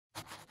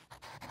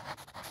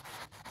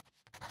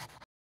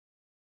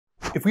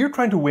If we are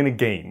trying to win a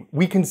game,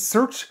 we can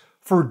search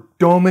for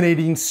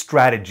dominating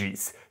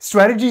strategies.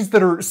 Strategies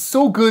that are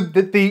so good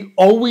that they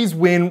always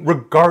win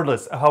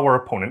regardless of how our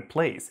opponent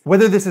plays.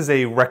 Whether this is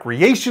a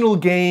recreational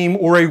game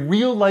or a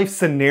real-life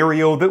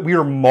scenario that we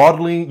are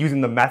modeling using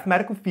the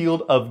mathematical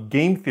field of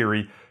game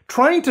theory,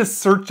 trying to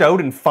search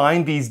out and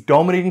find these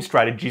dominating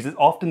strategies is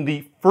often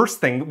the first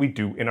thing that we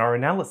do in our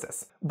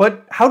analysis.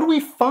 But how do we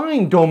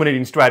find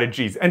dominating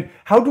strategies? And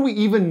how do we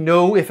even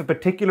know if a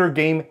particular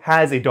game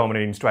has a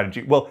dominating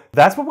strategy? Well,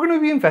 that's what we're going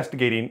to be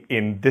investigating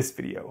in this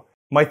video.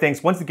 My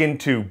thanks once again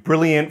to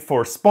Brilliant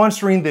for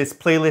sponsoring this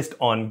playlist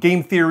on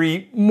game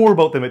theory. More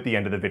about them at the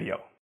end of the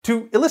video.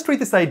 To illustrate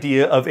this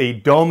idea of a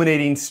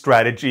dominating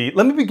strategy,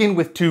 let me begin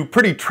with two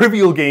pretty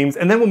trivial games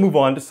and then we'll move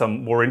on to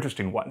some more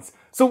interesting ones.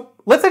 So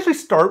let's actually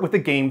start with a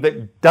game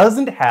that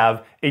doesn't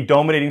have a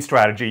dominating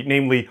strategy,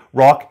 namely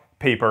rock,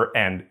 paper,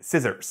 and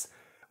scissors.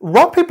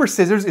 Rock, paper,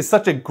 scissors is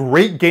such a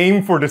great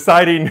game for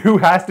deciding who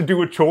has to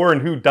do a chore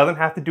and who doesn't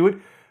have to do it,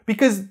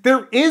 because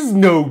there is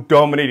no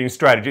dominating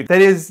strategy.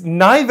 That is,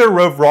 neither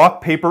of rock,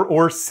 paper,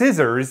 or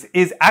scissors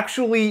is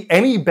actually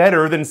any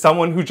better than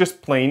someone who's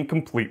just playing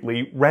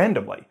completely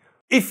randomly.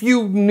 If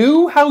you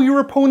knew how your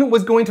opponent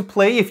was going to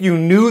play, if you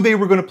knew they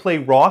were going to play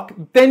rock,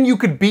 then you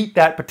could beat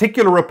that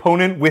particular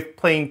opponent with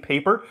playing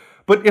paper.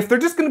 But if they're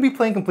just going to be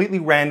playing completely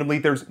randomly,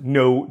 there's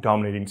no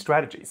dominating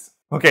strategies.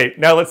 Okay,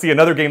 now let's see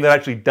another game that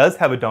actually does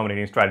have a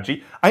dominating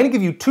strategy. I'm going to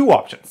give you two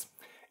options.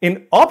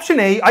 In option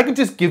A, I could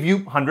just give you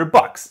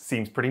 $100.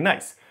 Seems pretty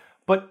nice.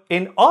 But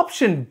in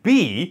option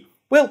B,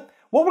 well,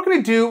 what we're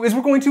going to do is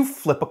we're going to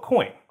flip a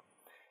coin.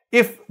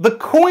 If the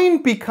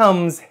coin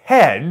becomes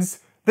heads,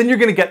 then you're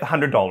going to get the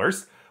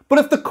 $100. But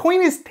if the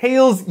coin is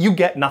tails, you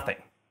get nothing.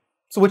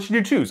 So what should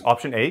you choose,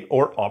 option A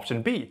or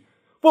option B?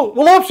 Well,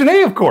 option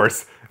A, of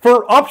course.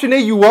 For option A,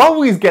 you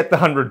always get the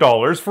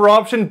 $100. For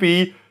option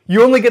B,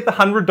 you only get the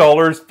 $100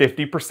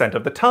 50%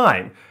 of the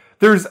time.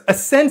 There's a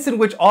sense in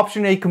which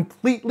option A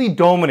completely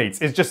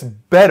dominates, is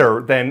just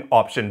better than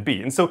option B.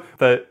 And so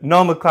the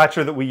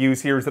nomenclature that we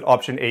use here is that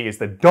option A is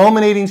the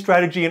dominating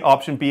strategy and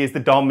option B is the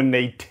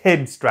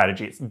dominated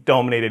strategy. It's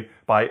dominated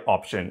by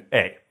option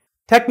A.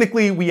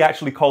 Technically, we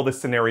actually call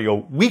this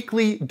scenario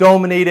weakly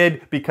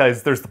dominated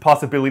because there's the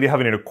possibility of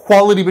having an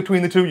equality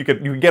between the two. You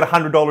could get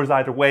 $100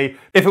 either way.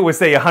 If it was,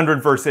 say,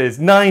 100 versus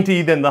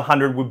 90, then the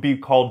 100 would be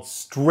called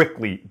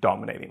strictly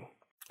dominating.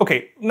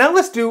 Okay, now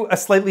let's do a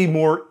slightly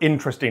more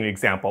interesting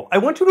example. I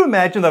want you to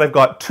imagine that I've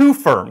got two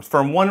firms,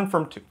 firm 1 and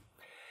firm 2.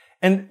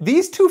 And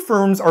these two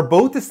firms are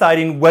both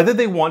deciding whether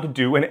they want to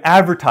do an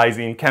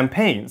advertising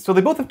campaign. So they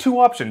both have two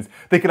options.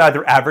 They could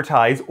either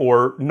advertise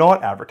or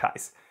not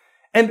advertise.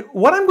 And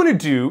what I'm going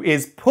to do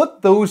is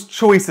put those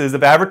choices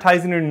of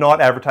advertising or not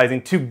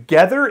advertising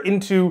together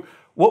into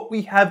what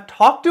we have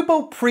talked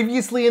about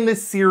previously in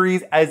this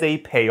series as a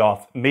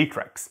payoff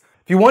matrix.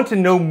 If you want to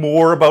know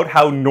more about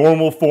how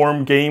normal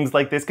form games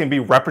like this can be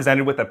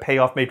represented with a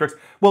payoff matrix,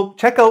 well,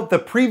 check out the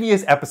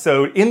previous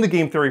episode in the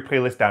game theory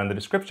playlist down in the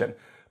description.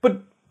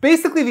 But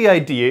basically the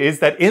idea is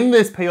that in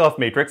this payoff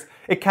matrix,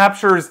 it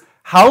captures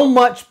how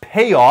much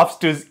payoffs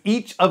does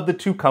each of the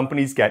two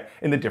companies get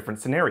in the different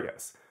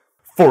scenarios.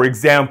 For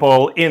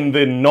example, in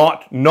the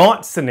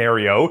not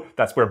scenario,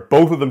 that's where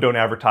both of them don't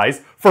advertise,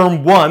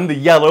 firm 1, the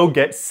yellow,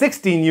 gets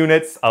 16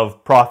 units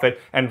of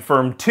profit, and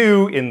firm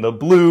 2, in the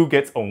blue,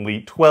 gets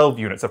only 12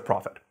 units of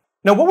profit.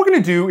 Now what we're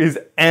going to do is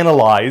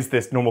analyze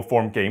this normal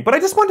form game, but I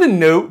just want to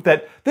note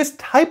that this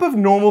type of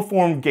normal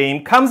form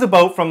game comes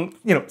about from,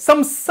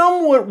 some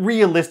somewhat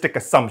realistic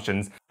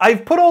assumptions.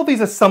 I've put all these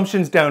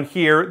assumptions down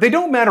here. They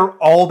don't matter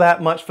all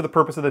that much for the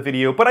purpose of the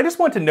video, but I just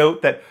want to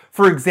note that,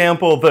 for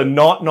example, the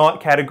not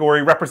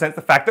category represents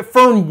the fact that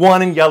firm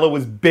 1 in yellow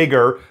is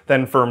bigger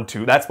than firm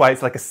 2. That's why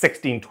it's like a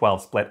 16-12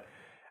 split.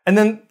 And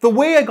then the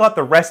way I got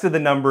the rest of the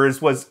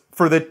numbers was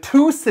for the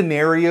two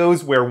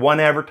scenarios where one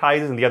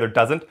advertises and the other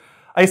doesn't,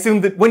 I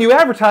assume that when you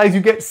advertise,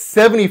 you get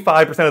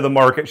 75% of the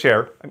market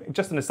share. I mean,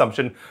 just an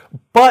assumption,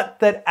 but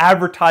that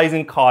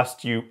advertising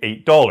costs you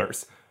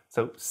 $8.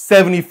 So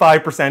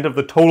 75% of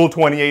the total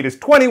 28 is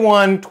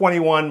 21.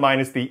 21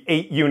 minus the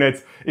 8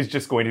 units is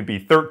just going to be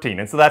 13.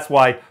 And so that's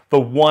why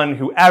the one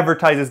who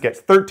advertises gets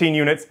 13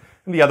 units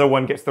and the other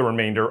one gets the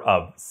remainder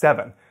of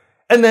 7.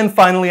 And then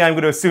finally, I'm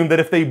going to assume that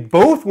if they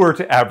both were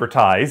to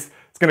advertise,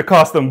 it's going to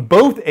cost them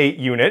both 8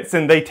 units,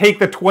 and they take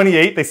the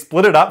 28, they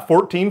split it up,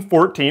 14,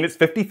 14, it's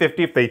 50-50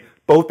 if they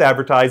both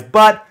advertise,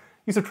 but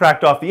you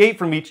subtract off the 8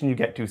 from each and you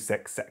get to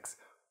 6, 6.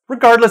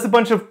 Regardless, a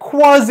bunch of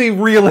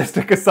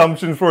quasi-realistic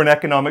assumptions for an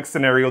economic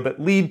scenario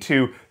that lead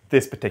to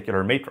this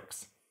particular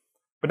matrix.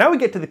 But now we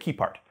get to the key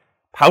part.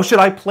 How should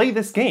I play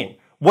this game?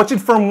 What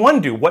should firm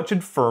 1 do? What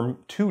should firm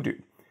 2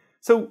 do?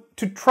 So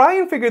to try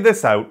and figure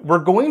this out, we're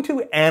going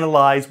to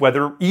analyze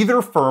whether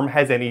either firm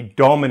has any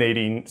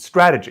dominating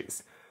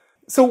strategies.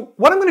 So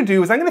what I'm going to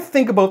do is I'm going to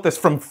think about this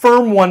from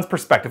firm 1's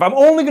perspective. I'm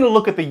only going to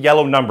look at the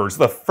yellow numbers,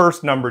 the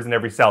first numbers in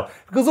every cell,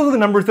 because those are the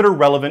numbers that are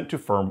relevant to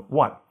firm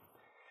 1.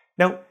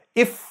 Now,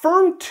 if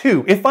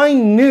I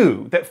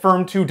knew that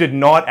firm 2 did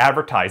not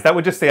advertise, that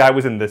would just say I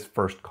was in this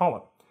first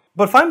column.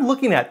 But if I'm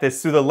looking at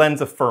this through the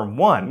lens of firm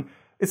 1,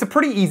 it's a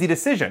pretty easy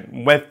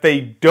decision. If they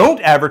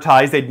don't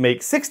advertise, they'd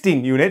make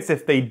 16 units.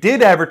 If they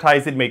did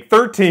advertise, they'd make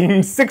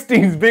 13.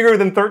 16 is bigger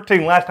than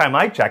 13 last time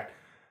I checked,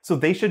 so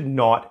they should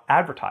not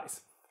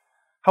advertise.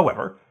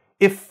 However,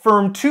 if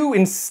firm 2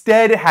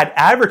 instead had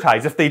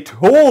advertised, if they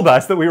told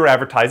us that we were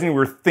advertising, we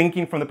were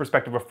thinking from the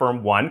perspective of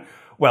firm 1,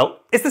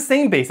 well, it's the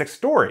same basic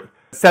story.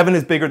 7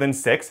 is bigger than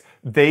 6,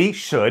 they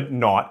should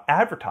not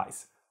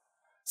advertise.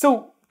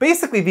 So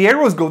basically, the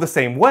arrows go the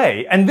same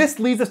way, and this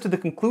leads us to the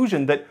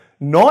conclusion that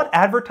not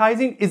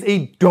advertising is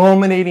a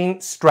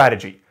dominating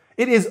strategy.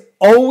 It is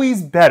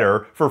always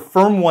better for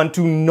firm 1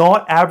 to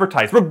not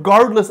advertise,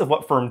 regardless of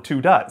what firm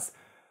 2 does.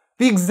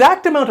 The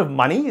exact amount of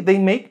money they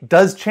make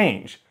does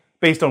change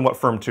based on what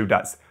firm 2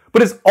 does,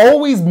 but it's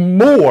always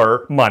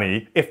more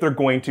money if they're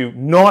going to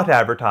not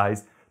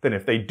advertise than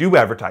if they do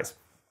advertise,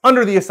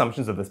 under the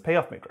assumptions of this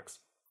payoff matrix.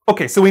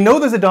 Okay, so we know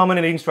there's a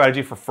dominating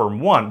strategy for firm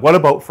 1. What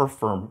about for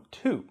firm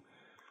 2?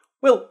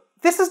 Well,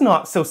 this is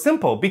not so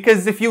simple,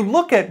 because if you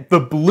look at the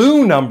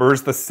blue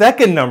numbers, the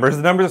second numbers,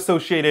 the numbers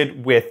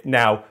associated with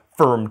now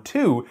firm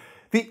 2,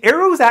 the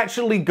arrows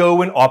actually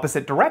go in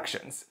opposite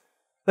directions.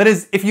 That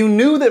is, if you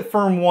knew that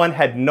firm 1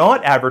 had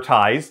not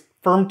advertised,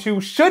 firm 2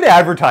 should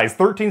advertise.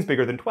 13 is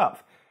bigger than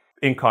 12.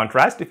 In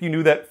contrast, if you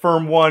knew that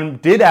firm 1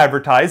 did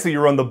advertise, so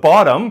you're on the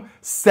bottom,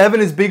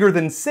 7 is bigger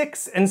than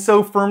 6, and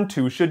so firm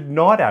 2 should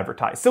not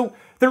advertise. So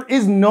there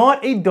is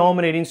not a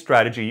dominating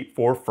strategy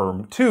for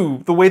firm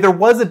 2, the way there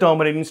was a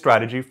dominating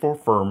strategy for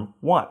firm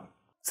 1.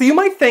 So you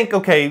might think,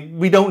 okay,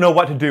 we don't know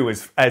what to do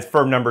as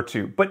firm number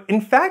 2, but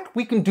in fact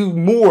we can do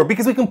more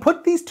because we can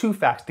put these two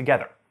facts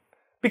together.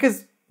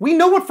 Because we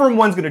know what firm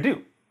 1's going to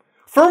do.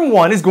 Firm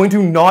 1 is going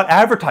to not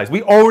advertise.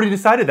 We already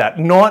decided that.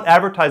 Not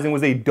advertising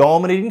was a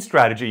dominating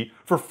strategy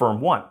for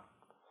firm 1.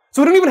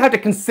 So we don't even have to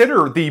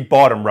consider the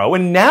bottom row.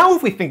 And now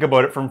if we think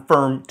about it from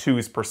firm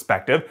 2's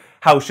perspective,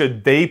 how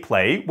should they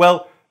play?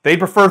 Well, they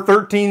prefer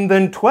 13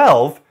 than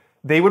 12.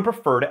 They would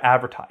prefer to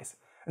advertise.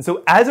 And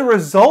so as a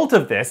result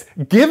of this,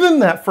 given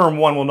that firm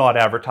 1 will not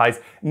advertise,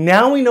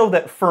 now we know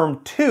that firm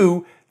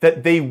 2,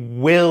 that they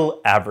will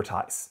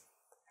advertise.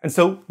 And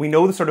so we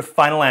know the sort of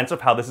final answer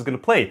of how this is going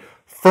to play.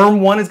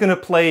 Firm 1 is going to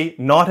play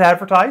not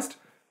advertised.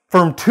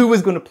 Firm 2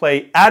 is going to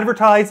play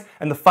advertised.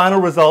 And the final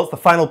results, the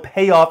final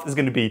payoff is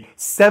going to be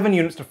 7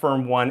 units to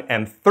firm 1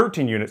 and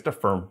 13 units to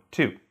firm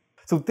 2.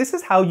 So this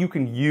is how you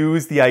can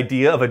use the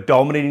idea of a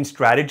dominating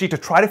strategy to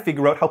try to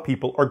figure out how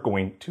people are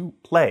going to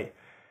play.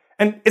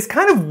 And it's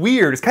kind of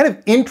weird, it's kind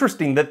of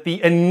interesting that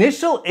the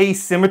initial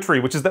asymmetry,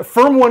 which is that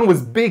firm 1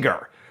 was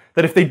bigger,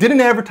 that if they didn't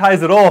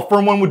advertise at all,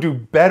 firm 1 would do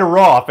better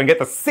off and get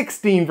the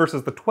 16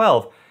 versus the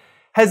 12,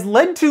 has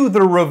led to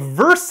the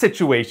reverse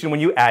situation when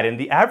you add in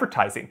the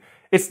advertising.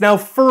 It's now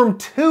firm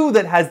 2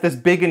 that has this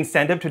big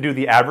incentive to do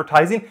the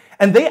advertising,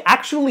 and they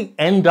actually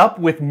end up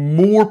with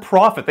more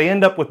profit. They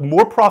end up with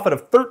more profit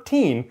of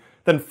 13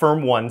 than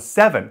firm 1's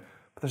 7.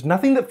 But there's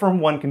nothing that firm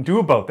 1 can do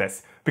about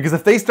this, because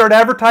if they start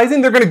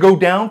advertising, they're going to go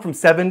down from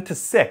 7 to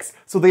 6.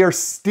 So they are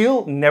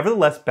still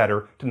nevertheless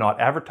better to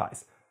not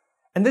advertise.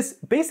 And this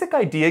basic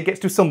idea gets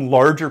to some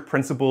larger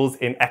principles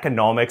in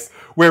economics,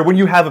 where when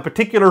you have a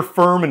particular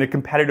firm in a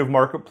competitive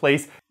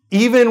marketplace,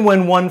 even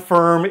when one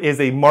firm is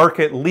a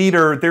market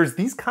leader, there's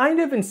these kind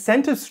of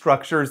incentive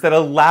structures that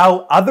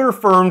allow other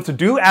firms to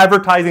do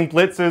advertising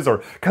blitzes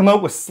or come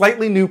out with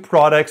slightly new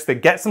products that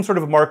get some sort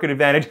of market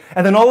advantage,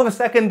 and then all of a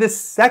sudden, this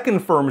second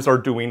firms are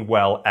doing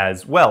well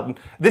as well.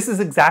 This is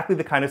exactly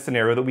the kind of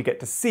scenario that we get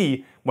to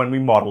see when we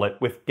model it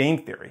with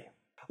game theory.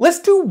 Let's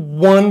do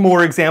one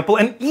more example,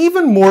 an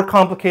even more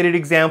complicated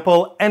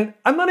example, and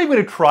I'm not even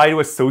going to try to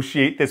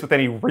associate this with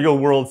any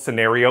real-world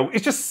scenario.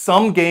 It's just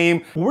some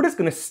game. We're just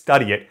going to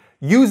study it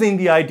using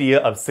the idea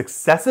of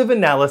successive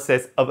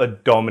analysis of a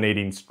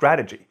dominating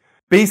strategy.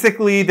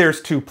 Basically, there's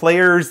two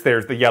players.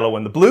 There's the yellow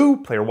and the blue,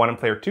 player 1 and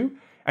player 2,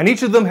 and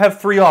each of them have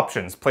three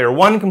options. Player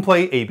 1 can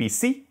play A, B,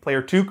 C.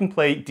 Player 2 can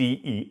play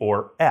D, E,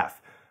 or F.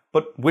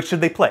 But which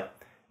should they play?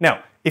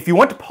 Now, if you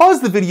want to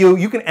pause the video,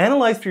 you can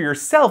analyze for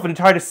yourself and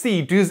try to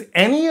see, does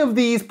any of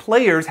these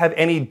players have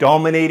any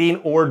dominating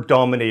or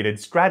dominated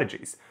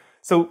strategies?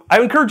 So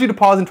I encourage you to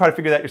pause and try to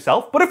figure that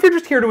yourself. But if you're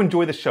just here to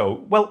enjoy the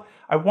show, well,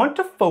 I want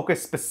to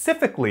focus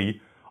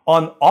specifically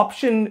on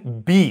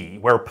option B,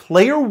 where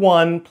player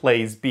 1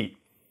 plays B.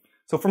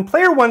 So from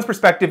player 1's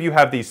perspective, you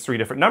have these three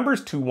different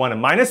numbers, 2, 1, and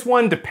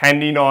 -1,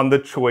 depending on the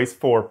choice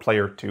for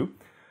player 2.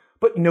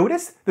 But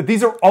notice that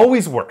these are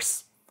always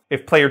worse.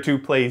 If player 2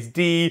 plays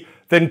D,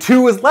 then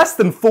 2 is less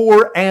than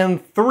 4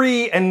 and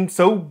 3, and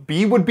so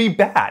B would be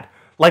bad.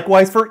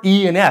 Likewise for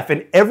E and F.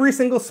 In every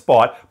single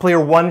spot, player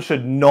 1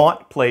 should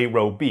not play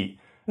row B.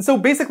 And so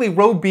basically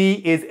row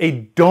B is a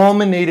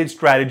dominated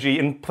strategy,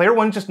 and player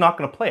 1 is just not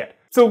going to play it.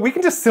 So we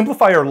can just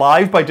simplify our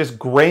lives by just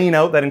graying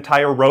out that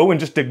entire row and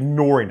just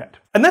ignoring it.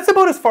 And that's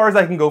about as far as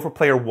I can go for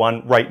player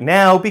 1 right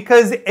now,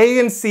 because A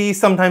and C,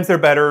 sometimes they're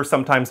better,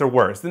 sometimes they're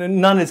worse. And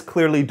none is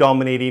clearly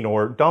dominating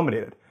or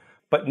dominated.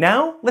 But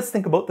now let's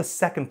think about the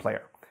second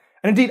player.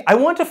 And indeed, I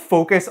want to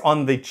focus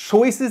on the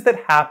choices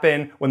that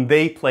happen when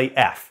they play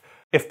F.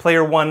 If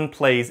player 1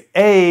 plays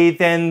A,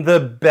 then the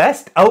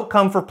best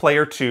outcome for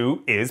player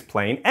 2 is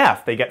playing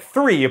F. They get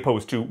 3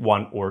 opposed to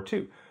 1 or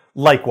 2.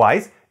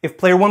 Likewise, if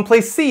player 1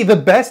 plays C, the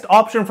best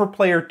option for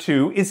player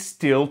 2 is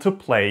still to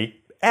play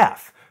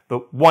F. The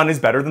 1 is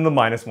better than the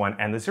 -1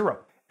 and the 0.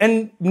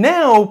 And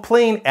now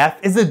playing F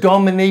is a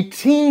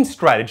dominating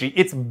strategy.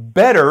 It's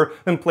better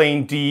than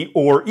playing D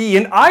or E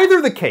in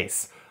either the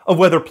case of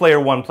whether player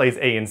 1 plays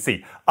A and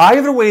C.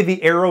 Either way,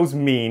 the arrows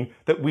mean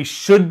that we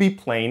should be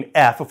playing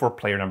F before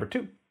player number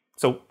 2.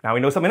 So now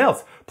we know something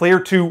else. Player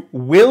 2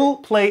 will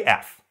play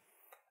F.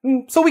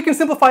 So we can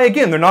simplify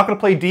again. They're not going to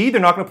play D,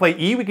 they're not going to play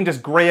E. We can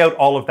just gray out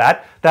all of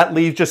that. That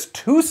leaves just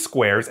 2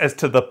 squares as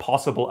to the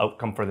possible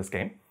outcome for this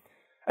game.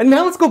 And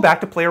now let's go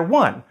back to player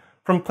 1.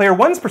 From player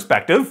 1's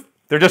perspective,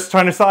 they're just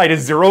trying to decide,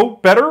 is 0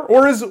 better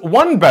or is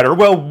 1 better?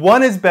 Well,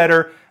 1 is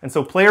better, and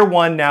so player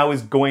 1 now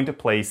is going to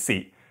play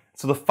C.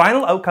 So the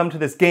final outcome to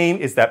this game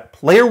is that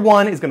player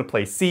 1 is going to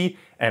play C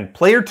and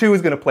player 2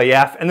 is going to play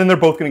F, and then they're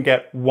both going to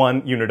get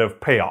 1 unit of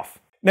payoff.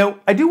 Now,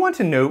 I do want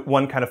to note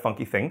one kind of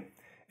funky thing.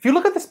 If you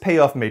look at this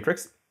payoff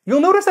matrix, you'll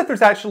notice that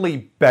there's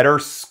actually better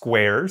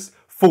squares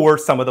for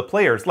some of the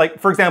players. Like,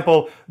 for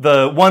example,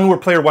 the one where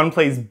player 1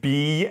 plays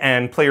B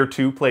and player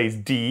 2 plays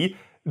D.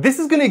 This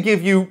is going to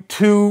give you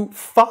 2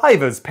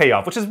 5 as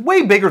payoff, which is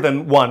way bigger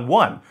than 1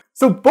 1.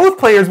 So both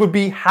players would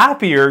be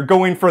happier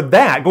going for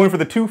that, going for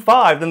the 2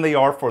 5 than they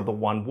are for the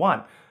 1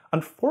 1.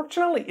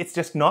 Unfortunately, it's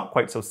just not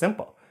quite so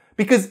simple.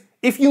 Because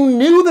if you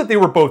knew that they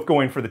were both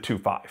going for the 2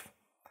 5,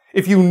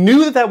 if you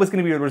knew that that was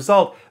going to be the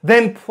result,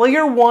 then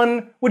player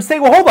 1 would say,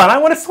 well, hold on, I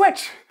want to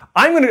switch.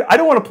 I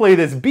don't want to play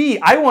this B,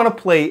 I want to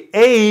play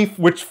A,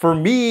 which for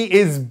me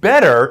is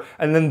better.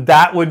 And then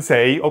that would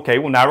say, okay,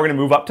 well now we're going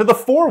to move up to the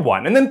 4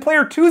 1. And then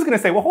player 2 is going to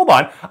say, well, hold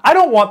on, I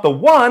don't want the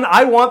 1,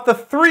 I want the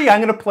 3,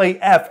 I'm going to play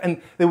F.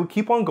 And they would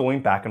keep on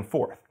going back and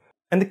forth.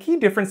 And the key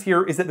difference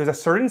here is that there's a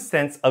certain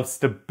sense of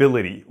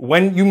stability.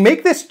 When you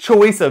make this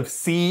choice of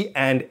C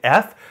and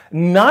F,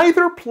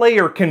 neither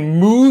player can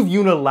move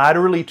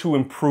unilaterally to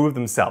improve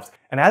themselves.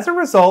 And as a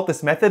result,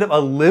 this method of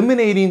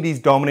eliminating these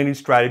dominating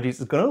strategies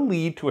is going to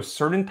lead to a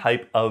certain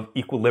type of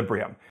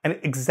equilibrium. And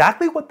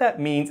exactly what that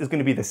means is going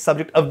to be the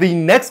subject of the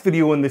next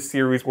video in this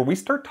series, where we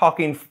start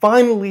talking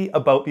finally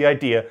about the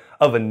idea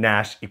of a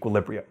Nash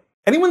equilibrium.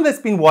 Anyone that's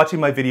been watching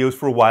my videos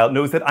for a while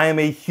knows that I am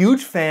a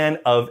huge fan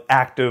of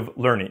active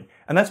learning.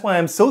 And that's why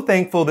I'm so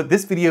thankful that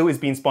this video is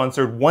being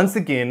sponsored once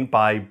again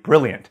by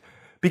Brilliant.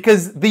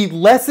 Because the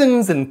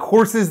lessons and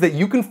courses that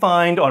you can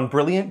find on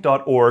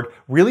brilliant.org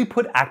really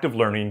put active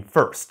learning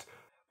first.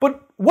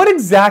 But what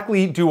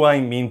exactly do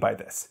I mean by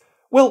this?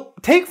 Well,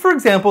 take for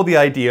example the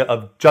idea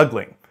of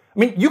juggling. I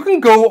mean, you can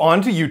go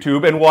onto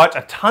YouTube and watch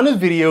a ton of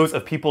videos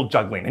of people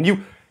juggling, and you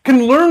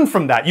can learn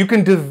from that. You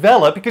can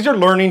develop, because you're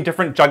learning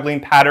different juggling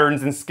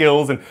patterns and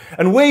skills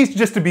and ways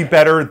just to be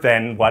better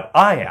than what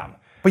I am.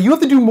 But you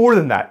have to do more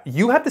than that.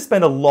 You have to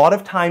spend a lot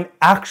of time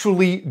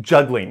actually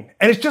juggling.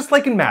 And it's just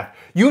like in math.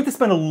 You have to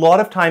spend a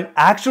lot of time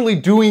actually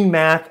doing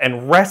math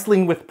and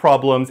wrestling with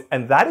problems,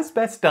 and that is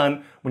best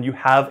done when you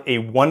have a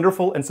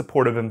wonderful and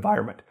supportive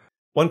environment.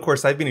 One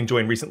course I've been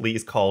enjoying recently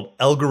is called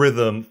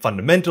Algorithm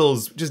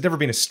Fundamentals, which has never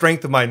been a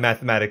strength of mine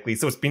mathematically,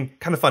 so it's been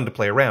kind of fun to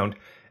play around.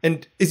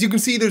 And as you can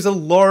see, there's a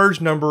large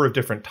number of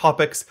different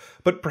topics,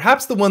 but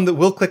perhaps the one that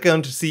we'll click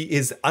on to see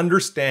is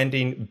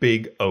understanding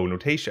big O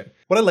notation.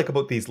 What I like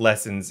about these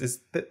lessons is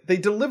that they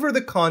deliver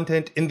the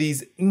content in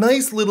these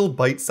nice little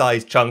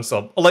bite-sized chunks.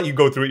 I'll let you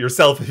go through it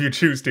yourself if you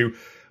choose to.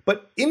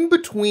 But in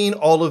between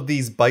all of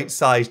these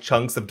bite-sized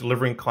chunks of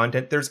delivering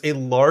content, there's a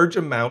large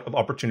amount of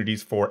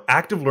opportunities for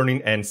active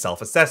learning and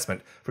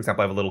self-assessment. For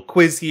example, I have a little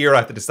quiz here. I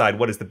have to decide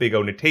what is the big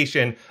O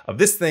notation of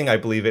this thing. I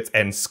believe it's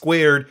n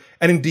squared,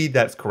 and indeed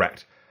that's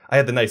correct. I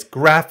have the nice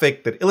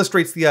graphic that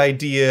illustrates the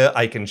idea,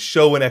 I can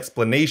show an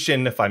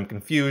explanation if I'm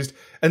confused,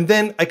 and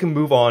then I can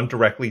move on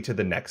directly to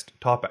the next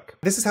topic.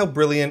 This is how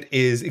Brilliant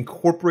is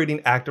incorporating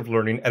active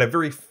learning at a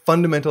very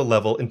fundamental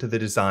level into the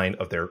design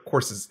of their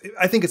courses.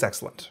 I think it's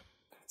excellent.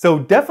 So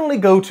definitely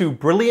go to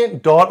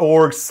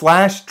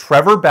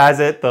brilliant.org/Trevor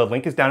Bassett, the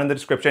link is down in the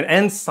description,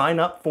 and sign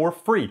up for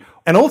free.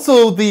 And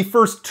also the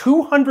first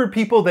 200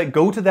 people that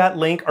go to that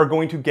link are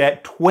going to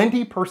get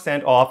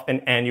 20% off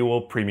an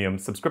annual premium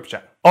subscription.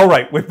 All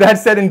right, with that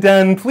said and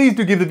done, please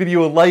do give the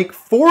video a like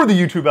for the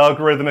YouTube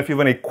algorithm. If you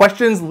have any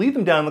questions, leave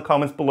them down in the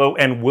comments below,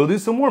 and we'll do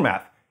some more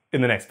math in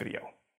the next video.